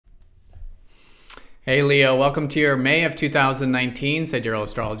Hey Leo, welcome to your May of 2019 Sidereal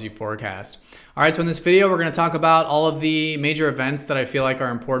Astrology forecast. All right, so in this video, we're going to talk about all of the major events that I feel like are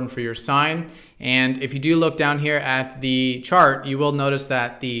important for your sign. And if you do look down here at the chart, you will notice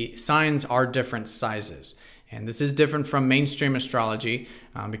that the signs are different sizes. And this is different from mainstream astrology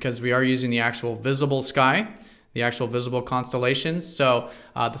because we are using the actual visible sky, the actual visible constellations. So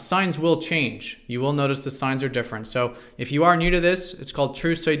the signs will change. You will notice the signs are different. So if you are new to this, it's called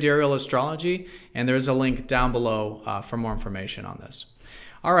True Sidereal Astrology, and there's a link down below for more information on this.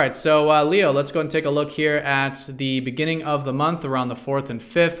 All right, so Leo, let's go and take a look here at the beginning of the month, around the 4th and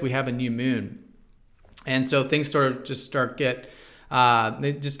 5th. We have a new moon. And so things they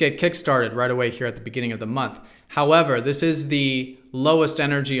just get kick-started right away here at the beginning of the month. However, this is the lowest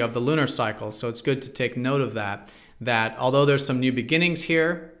energy of the lunar cycle, so it's good to take note of that although there's some new beginnings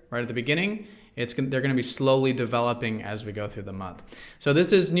here right at the beginning, they're going to be slowly developing as we go through the month. So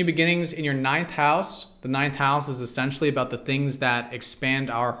this is new beginnings in your 9th house. The 9th house is essentially about the things that expand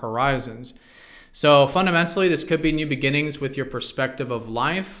our horizons. So fundamentally, this could be new beginnings with your perspective of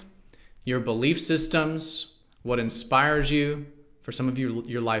life, your belief systems, what inspires you. For some of you,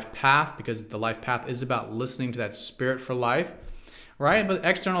 your life path, because the life path is about listening to that spirit for life, right? But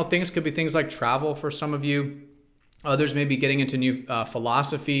external things could be things like travel for some of you. Others may be getting into new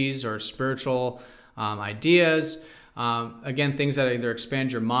philosophies or spiritual ideas. Again, things that either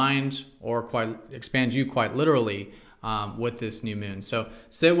expand your mind or expand you quite literally with this new moon. So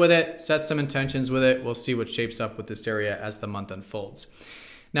sit with it, set some intentions with it. We'll see what shapes up with this area as the month unfolds.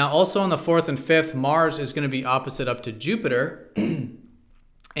 Now, also on the 4th and 5th, Mars is going to be opposite up to Jupiter.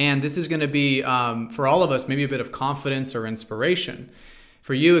 And this is going to be, for all of us, maybe a bit of confidence or inspiration.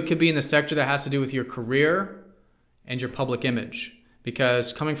 For you, it could be in the sector that has to do with your career and your public image.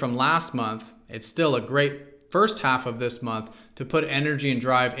 Because coming from last month, it's still a great first half of this month to put energy and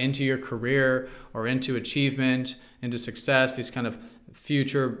drive into your career or into achievement, into success, these kind of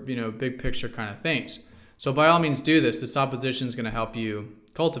future, big picture kind of things. So by all means do this. This opposition is going to help you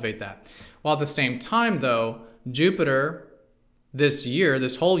cultivate that. While at the same time, though, Jupiter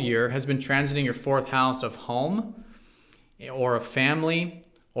this whole year, has been transiting your 4th house of home or of family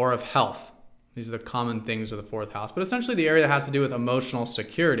or of health. These are the common things of the 4th house, but essentially the area that has to do with emotional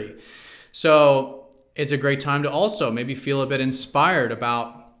security. So it's a great time to also maybe feel a bit inspired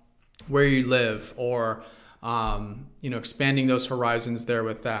about where you live, or expanding those horizons there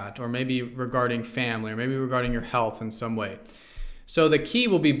with that, or maybe regarding family, or maybe regarding your health in some way. So the key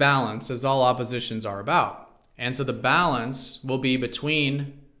will be balance, as all oppositions are about. And so the balance will be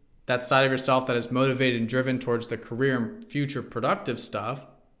between that side of yourself that is motivated and driven towards the career and future productive stuff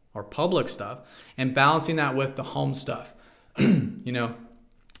or public stuff, and balancing that with the home stuff.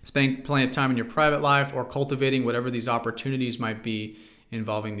 Spending plenty of time in your private life or cultivating whatever these opportunities might be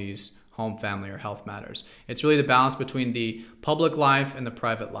involving these home, family, or health matters. It's really the balance between the public life and the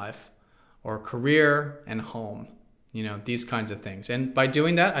private life, or career and home. These kinds of things. And by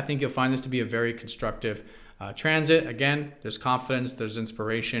doing that, I think you'll find this to be a very constructive transit. Again, there's confidence, there's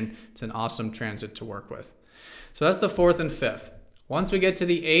inspiration. It's an awesome transit to work with. So that's the 4th and 5th. Once we get to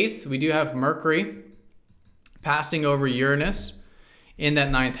the 8th, we do have Mercury passing over Uranus in that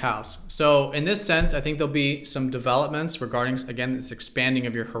 9th house. So in this sense, I think there'll be some developments regarding, again, this expanding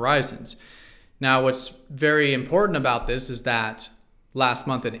of your horizons. Now, what's very important about this is that last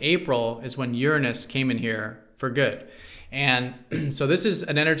month in April is when Uranus came in here for good. And so this is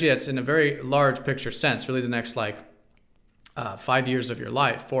an energy that's in a very large picture sense, really the next 5 years of your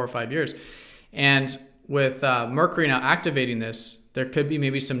life, 4 or 5 years. And with Mercury now activating this, there could be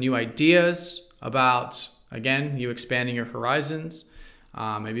maybe some new ideas about, again, you expanding your horizons,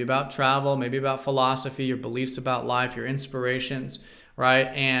 maybe about travel, maybe about philosophy, your beliefs about life, your inspirations, right?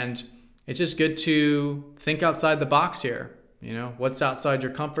 And it's just good to think outside the box here. What's outside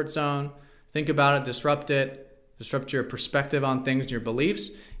your comfort zone? Think about it, disrupt your perspective on things, your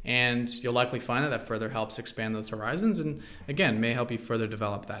beliefs, and you'll likely find that further helps expand those horizons, and again, may help you further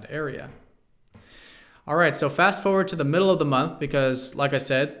develop that area. All right, so fast forward to the middle of the month, because like I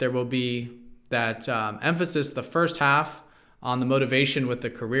said, there will be that emphasis the first half on the motivation with the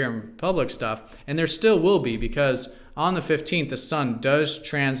career and public stuff, and there still will be, because on the 15th, the sun does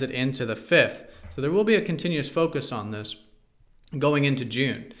transit into the 5th. So there will be a continuous focus on this going into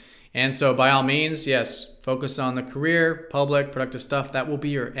June. And so by all means, yes, focus on the career, public, productive stuff. That will be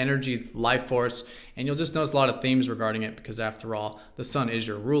your energy, life force. And you'll just notice a lot of themes regarding it, because after all, the sun is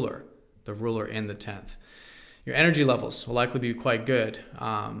your ruler, the ruler in the 10th. Your energy levels will likely be quite good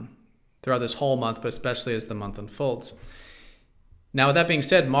throughout this whole month, but especially as the month unfolds. Now, with that being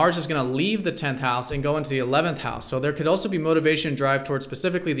said, Mars is going to leave the 10th house and go into the 11th house. So there could also be motivation and drive towards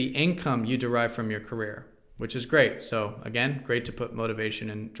specifically the income you derive from your career, which is great. So again, great to put motivation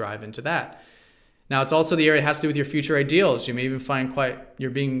and drive into that. Now, it's also the area that has to do with your future ideals. You may even find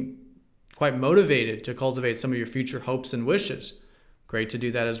you're being quite motivated to cultivate some of your future hopes and wishes. Great to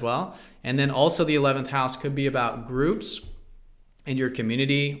do that as well. And then also the 11th house could be about groups in your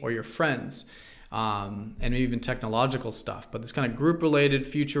community or your friends, and maybe even technological stuff. But this kind of group related,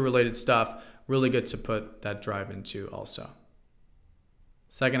 future related stuff, really good to put that drive into also.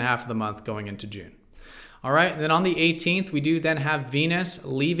 Second half of the month going into June. All right, and then on the 18th, we do then have Venus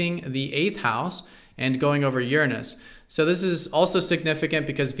leaving the 8th house and going over Uranus. So this is also significant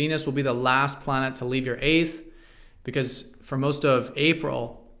because Venus will be the last planet to leave your 8th, because for most of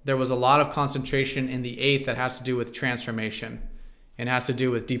April, there was a lot of concentration in the 8th that has to do with transformation. It has to do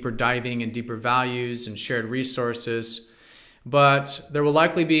with deeper diving and deeper values and shared resources. But there will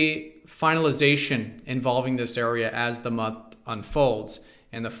likely be finalization involving this area as the month unfolds.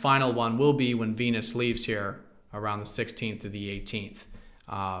 And the final one will be when Venus leaves here around the 16th to the 18th.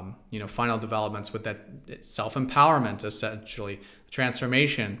 Final developments with that self-empowerment, essentially,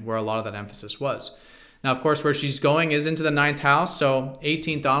 transformation, where a lot of that emphasis was. Now, of course, where she's going is into the 9th house. So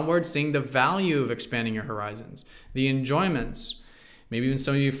 18th onwards, seeing the value of expanding your horizons, the enjoyments, maybe even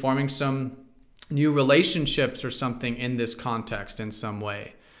some of you forming some new relationships or something in this context in some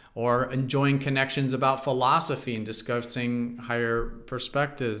way, or enjoying connections about philosophy and discussing higher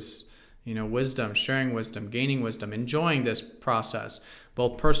perspectives, wisdom, sharing wisdom, gaining wisdom, enjoying this process,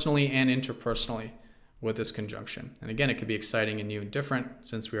 both personally and interpersonally with this conjunction. And again, it could be exciting and new and different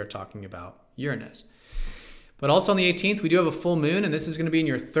since we are talking about Uranus. But also on the 18th, we do have a full moon, and this is going to be in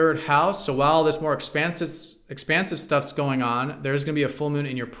your 3rd house. So while there's more expansive stuff's going on, there's going to be a full moon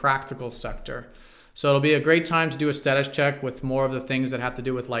in your practical sector. So it'll be a great time to do a status check with more of the things that have to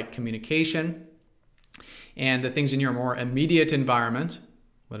do with like communication and the things in your more immediate environment,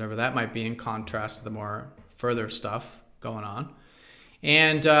 whatever that might be, in contrast to the more further stuff going on.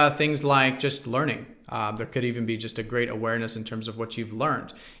 And things like just learning. There could even be just a great awareness in terms of what you've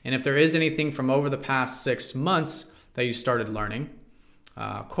learned. And if there is anything from over the past 6 months that you started learning,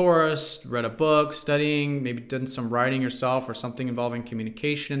 course, read a book, studying, maybe done some writing yourself or something involving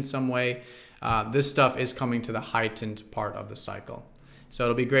communication in some way, this stuff is coming to the heightened part of the cycle. So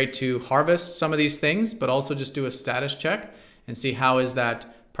it'll be great to harvest some of these things, but also just do a status check and see how is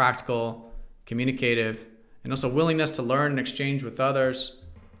that practical, communicative, and also willingness to learn and exchange with others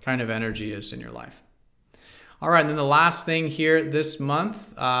kind of energy is in your life. All right, and then the last thing here this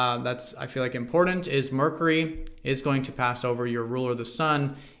month that's, I feel like, important is Mercury is going to pass over your ruler, the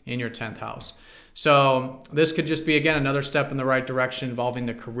sun, in your 10th house. So this could just be, again, another step in the right direction involving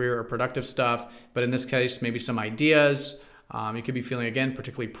the career or productive stuff. But in this case, maybe some ideas. You could be feeling, again,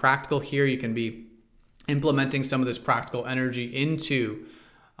 particularly practical here. You can be implementing some of this practical energy into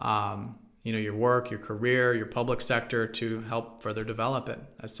your work, your career, your public sector to help further develop it,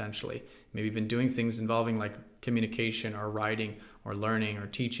 essentially. Maybe even doing things involving like communication or writing or learning or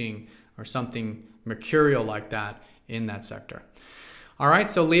teaching or something mercurial like that in that sector. All right,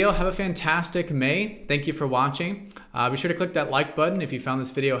 so Leo, have a fantastic May. Thank you for watching. Be sure to click that like button if you found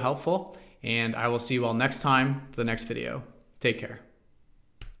this video helpful, and I will see you all next time for the next video. Take care.